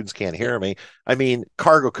loud. The students can't hear me. I mean,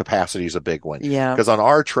 cargo capacity is a big one. Yeah. Because on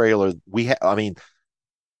our trailer,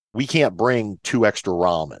 we can't bring 2 extra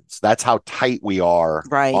ramens. That's how tight we are.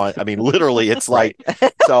 Right. I mean, literally, it's like,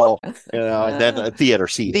 so, and then a theater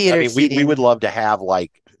seat. We would love to have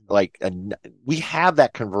we have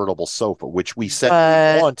that convertible sofa, which we said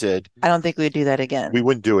we wanted. I don't think we'd do that again. We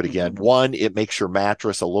wouldn't do it again. Mm-hmm. One, it makes your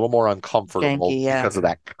mattress a little more uncomfortable because of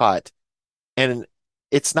that cut. And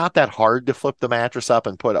it's not that hard to flip the mattress up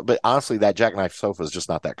and put up, but honestly, that jackknife sofa is just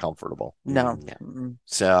not that comfortable. No.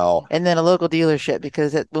 So, and then a local dealership,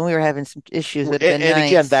 because when we were having some issues with it, and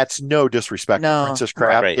again, that's no disrespect to Princess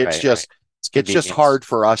Craft. It's just hard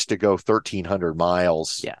for us to go 1,300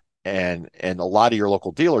 miles. Yeah. And a lot of your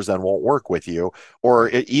local dealers then won't work with you, or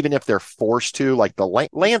even if they're forced to, like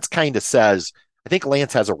Lance kind of says, I think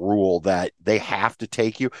Lance has a rule that they have to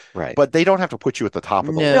take you, but they don't have to put you at the top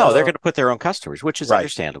of the list. No, they're going to put their own customers, which is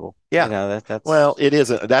understandable. Yeah, that's well, it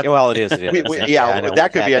isn't that. Well, it is. It is. That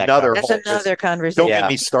could be another. That's another conversation. Don't get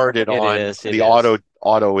me started on the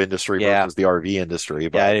auto industry versus the RV industry.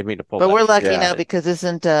 But I didn't mean to pull. But we're lucky now, because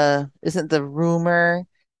isn't the rumor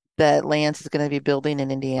that Lance is going to be building in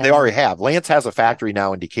Indiana? They already have. Lance has a factory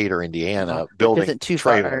now in Decatur, Indiana, building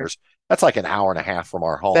trailers. That's like an hour and a half from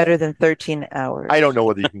our home. Better than 13 hours. I don't know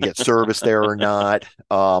whether you can get service there or not.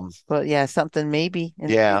 But yeah, something maybe in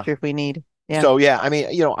the future if we need. Yeah. So I mean,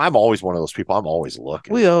 I'm always one of those people. I'm always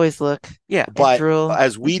looking. We always look. Yeah. But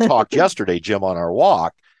as we talked yesterday, Jim, on our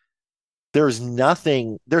walk, there's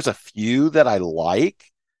a few that I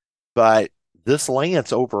like, but this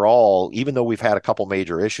Lance overall, even though we've had a couple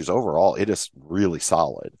major issues, overall, it is really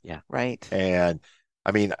solid. Yeah. Right. And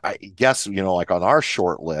I mean, I guess, like on our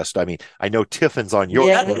short list, I mean, I know Tiffin's on your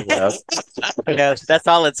list. Yes, that's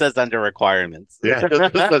all it says under requirements. Yeah.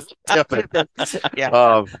 Tiffin.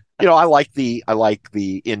 I like the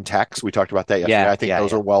Intex. We talked about that yesterday. I think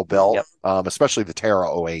those are well built, especially the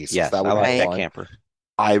Terra Oasis. Yes, I like that camper.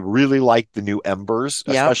 I really like the new Embers,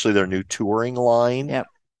 especially their new touring line. Yep.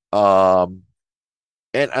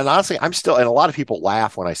 And honestly, I'm still, and a lot of people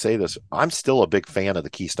laugh when I say this, I'm still a big fan of the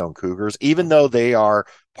Keystone Cougars, even though they are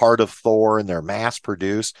part of Thor and they're mass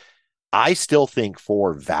produced. I still think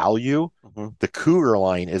for value, the Cougar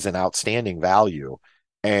line is an outstanding value.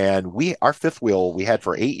 And our fifth wheel we had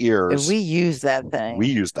for 8 years. And we used that thing. We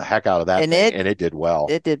used the heck out of that and thing, and it did well.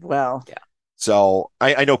 It did well. Yeah. So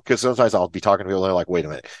I know because sometimes I'll be talking to people and they're like, wait a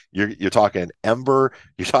minute, you're talking Ember,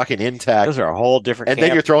 you're talking Intech, Those are a whole different and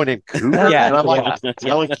then you're throwing in Cougar. Yeah, And I'm like,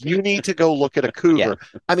 yeah. I'm like, you need to go look at a Cougar.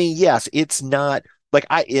 I mean, yes, it's not like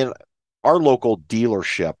in our local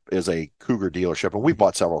dealership is a Cougar dealership, and we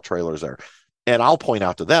bought several trailers there. And I'll point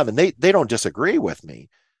out to them, and they don't disagree with me.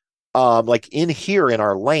 Like in here in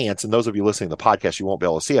our Lance, and those of you listening to the podcast, you won't be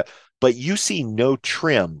able to see it, but you see no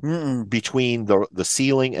trim between the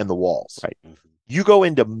ceiling and the walls. Right. You go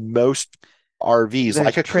into most RVs, There's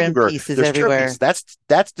like a trim Cougar, pieces there's trim everywhere. pieces.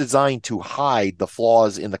 That's designed to hide the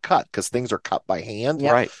flaws in the cut because things are cut by hand.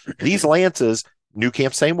 Yep. Right. These Lances, New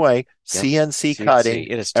Camp, same way, Yep. CNC cutting.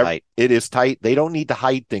 It is tight. It is tight. They don't need to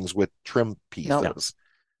hide things with trim pieces.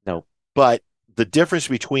 No. But the difference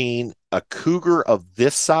between a Cougar of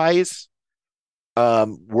this size,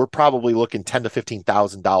 we're probably looking $10,000 to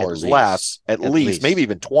 $15,000 less, at least, maybe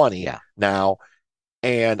even 20 now.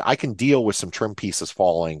 And I can deal with some trim pieces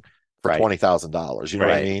falling for $20,000. You know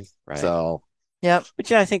what I mean? Right. So, Yep. But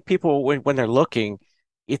yeah, I think people when they're looking,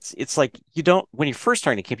 it's like you don't when you're first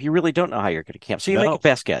starting to camp, you really don't know how you're going to camp. So you make a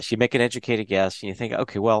best guess, you make an educated guess, and you think,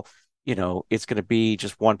 okay, well, it's going to be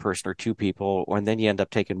just one person or two people, and then you end up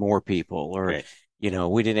taking more people, or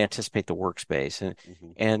we didn't anticipate the workspace,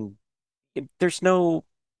 and there's no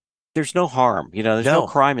harm, there's no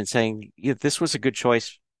crime in saying this was a good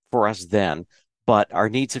choice for us then, but our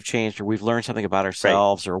needs have changed, or we've learned something about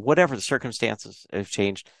ourselves, or whatever the circumstances have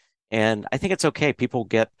changed. And I think it's okay. People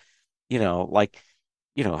get,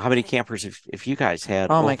 how many campers if you guys had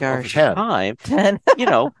my gosh, over time, 10.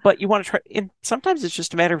 But you want to try, and sometimes it's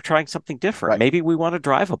just a matter of trying something different. Right. Maybe we want a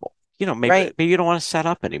drivable, maybe you don't want to set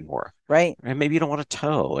up anymore. Right. And maybe you don't want to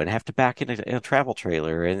tow and have to back in a travel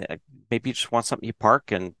trailer, and maybe you just want something you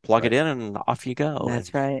park and plug it in and off you go.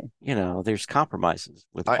 That's right. There's compromises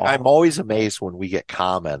with I'm always amazed when we get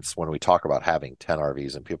comments when we talk about having 10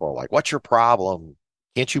 RVs and people are like, what's your problem?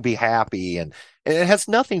 Can't you be happy? And it has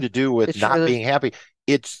nothing to do with not being happy.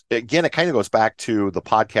 It's again, it kind of goes back to the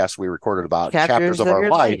podcast we recorded about chapters of our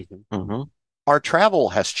life. Mm-hmm. Our travel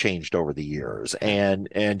has changed over the years, and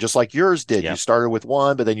just like yours did, you started with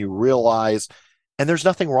one, but then you realize, and there's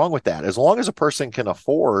nothing wrong with that. As long as a person can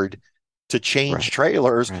afford to change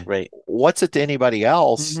trailers, what's it to anybody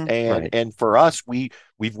else? And for us, we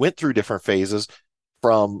went through different phases.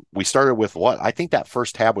 We started with I think that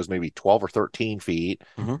first tab was maybe 12 or 13 feet.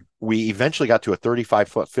 We eventually got to a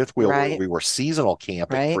 35-foot fifth wheel where we were seasonal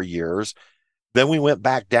camping for years. Then we went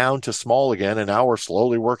back down to small again, and now we're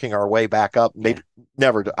slowly working our way back up. Maybe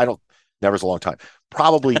never's a long time.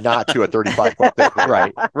 Probably not to a 35-foot fifth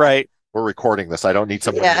wheel. Right. We're recording this. I don't need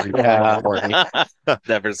somebody to record me.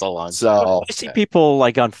 Never so long. So I see people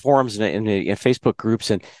like on forums and in Facebook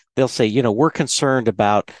groups, and they'll say, we're concerned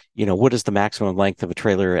about, what is the maximum length of a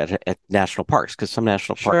trailer at national parks? Because some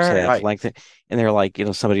national parks have length, and they're like,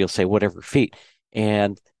 somebody will say whatever feet,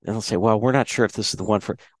 and they'll say, well, we're not sure if this is the one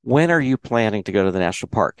for. When are you planning to go to the national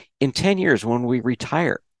park? In 10 years when we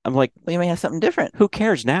retire. I'm like, well, you may have something different. Who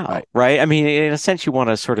cares now? Right. I mean, in a sense, you want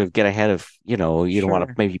to sort of get ahead of, you don't want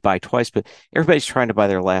to maybe buy twice, but everybody's trying to buy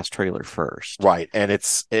their last trailer first. Right. And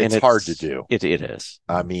it's hard to do. It is.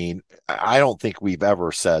 I mean, I don't think we've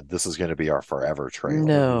ever said this is going to be our forever trailer.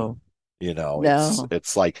 No.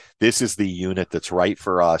 It's like, this is the unit that's right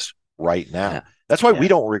for us right now. Yeah. That's why we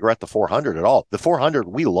don't regret the 400 at all. The 400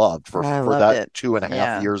 we loved for that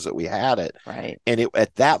 2.5 years that we had it. Right. And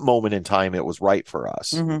at that moment in time, it was right for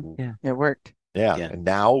us. Mm-hmm. Yeah. It worked. Yeah. And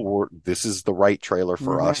now this is the right trailer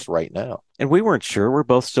for us right now. And we weren't sure. We're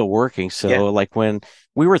both still working. So like when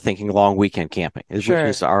we were thinking long weekend camping, which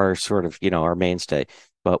is our sort of, our mainstay.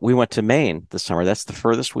 But we went to Maine this summer. That's the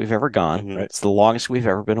furthest we've ever gone. Mm-hmm. It's the longest we've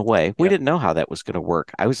ever been away. We didn't know how that was going to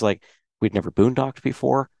work. I was like, we'd never boondocked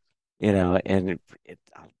before. And I've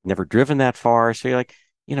never driven that far. So you're like,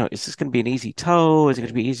 is this going to be an easy tow? Is it going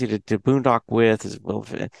to be easy to boondock with?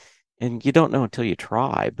 And you don't know until you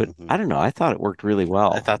try. But I don't know. I thought it worked really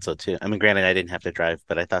well. I thought so too. I mean, granted, I didn't have to drive,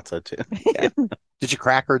 but I thought so too. Did you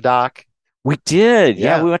cracker dock? We did.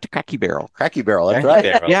 Yeah, we went to Cracky Barrel. Cracky Barrel, that's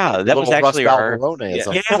right. Yeah, that was actually our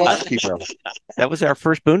that was our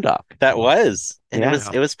first boondock. That was. And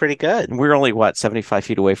it was pretty good. And we were only 75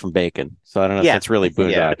 feet away from Bacon. So I don't know if that's really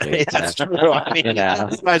boondocking. Yeah, that's true. I mean,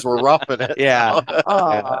 these guys were roughing it. Yeah.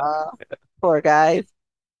 Poor guys.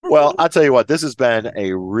 Well, I'll tell you what, this has been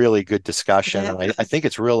a really good discussion. And I think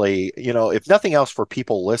it's really, if nothing else for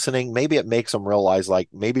people listening, maybe it makes them realize like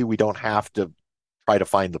maybe we don't have to try to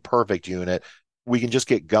find the perfect unit. We can just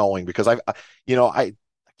get going because I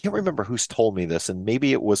can't remember who's told me this, and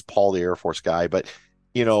maybe it was Paul, the Air Force guy, but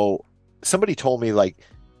somebody told me like,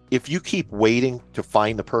 if you keep waiting to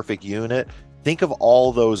find the perfect unit, think of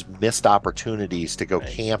all those missed opportunities to go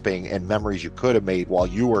camping and memories you could have made while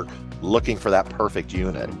you were looking for that perfect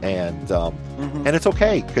unit. And it's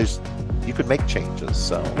okay, because you could make changes.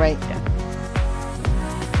 So Right.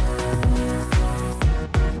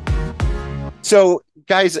 So,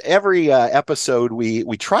 guys, every episode we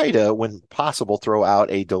try to, when possible, throw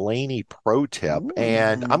out a Delaney pro tip.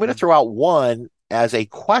 And I'm going to throw out one as a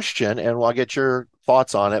question, and I'll get your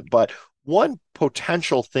thoughts on it. But one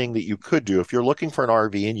potential thing that you could do if you're looking for an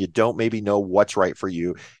RV and you don't maybe know what's right for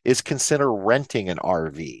you is consider renting an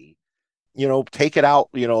RV. Take it out,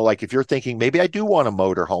 like if you're thinking, maybe I do want a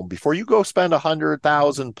motorhome, before you go spend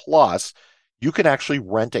 100,000 plus, you can actually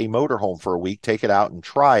rent a motorhome for a week, take it out and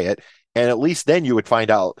try it. And at least then you would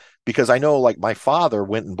find out, because I know, like, my father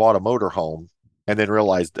went and bought a motorhome and then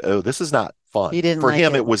realized, oh, this is not fun. He didn't For like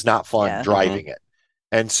him, it. it was not fun driving it.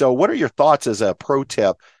 And so what are your thoughts as a pro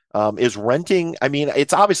tip? Is renting, I mean,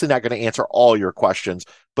 it's obviously not going to answer all your questions,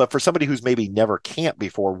 but for somebody who's maybe never camped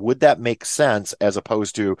before, would that make sense as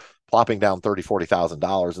opposed to plopping down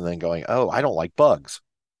 $30,000-$40,000 and then going, oh, I don't like bugs?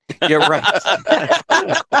 You're right.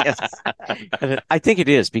 Yes. I think it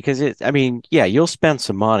is, because you'll spend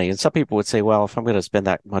some money, and some people would say, well, if I'm going to spend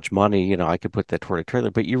that much money, I could put that toward a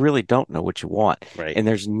trailer, but you really don't know what you want. Right. And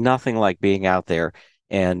there's nothing like being out there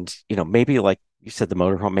and, maybe like you said, the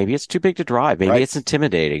motorhome, maybe it's too big to drive. Maybe it's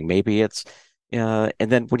intimidating. Maybe it's, and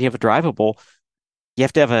then when you have a drivable, you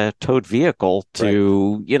have to have a towed vehicle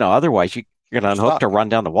to, otherwise you're going to unhook to run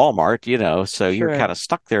down to Walmart, so you're kind of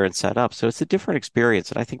stuck there and set up. So it's a different experience.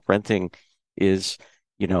 And I think renting is,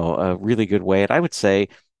 a really good way. And I would say,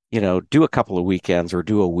 do a couple of weekends or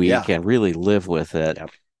do a week and really live with it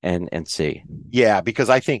and see. Yeah, because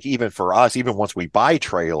I think even for us, even once we buy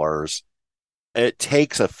trailers, it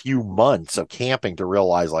takes a few months of camping to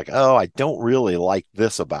realize, like, oh, I don't really like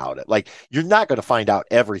this about it. Like, you're not going to find out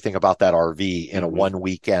everything about that RV in a 1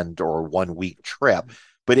 weekend or 1 week trip,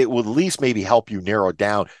 but it will at least maybe help you narrow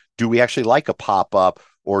down. Do we actually like a pop-up,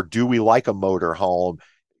 or do we like a motorhome?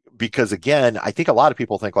 Because again, I think a lot of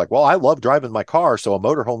people think like, well, I love driving my car, so a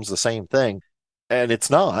motorhome's the same thing. And it's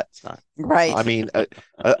not. Right. I mean,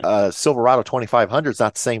 a Silverado 2500 is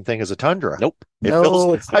not the same thing as a Tundra. Nope. I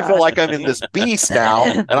feel like I'm in this beast now,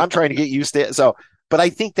 and I'm trying to get used to it. So, but I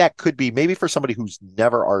think that could be, maybe for somebody who's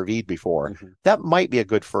never RV'd before, that might be a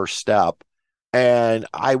good first step. And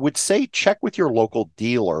I would say check with your local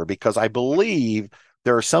dealer, because I believe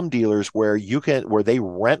there are some dealers where they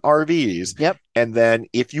rent RVs. Yep. And then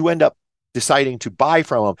if you end up deciding to buy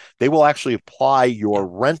from them, they will actually apply your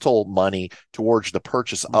rental money towards the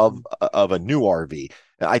purchase of a new RV.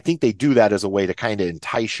 And I think they do that as a way to kind of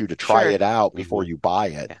entice you to try it out before you buy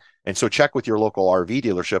it. Yeah. And so check with your local RV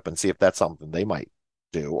dealership and see if that's something they might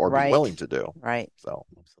do or be willing to do. Right. So,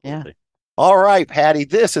 absolutely. All right, Patty,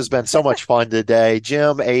 this has been so much fun today.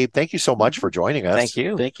 Jim, Abe, thank you so much for joining us. Thank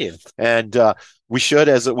you. Thank you. And we should,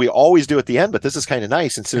 as we always do at the end, but this is kind of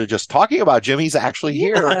nice. Instead of just talking about Jim, he's actually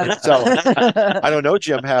here. So I don't know,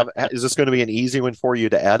 Jim, is this going to be an easy one for you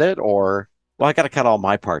to edit, or? Well, I got to cut all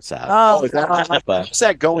my parts out. Oh, how's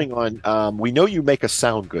that going on? We know you make us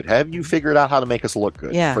sound good. Have you figured out how to make us look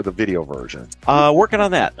good for the video version? Working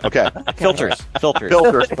on that. Okay. Filters.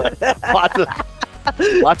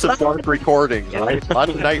 Lots of dark recordings, right?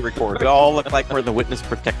 Lots of night recordings. We all look like we're in the witness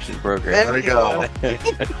protection program. There we go.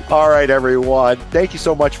 All right, everyone. Thank you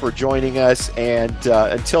so much for joining us. And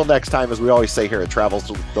until next time, as we always say here at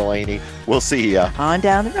Travels with Delaney, we'll see you on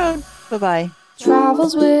down the road. Bye-bye.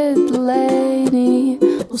 Travels with Delaney.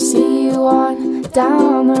 We'll see you on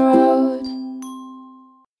down the road.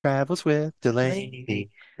 Travels with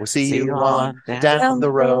Delaney. We'll see you on down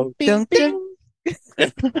the road. Ding, ding.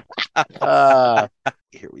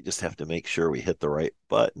 Here, we just have to make sure we hit the right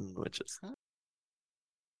button, which is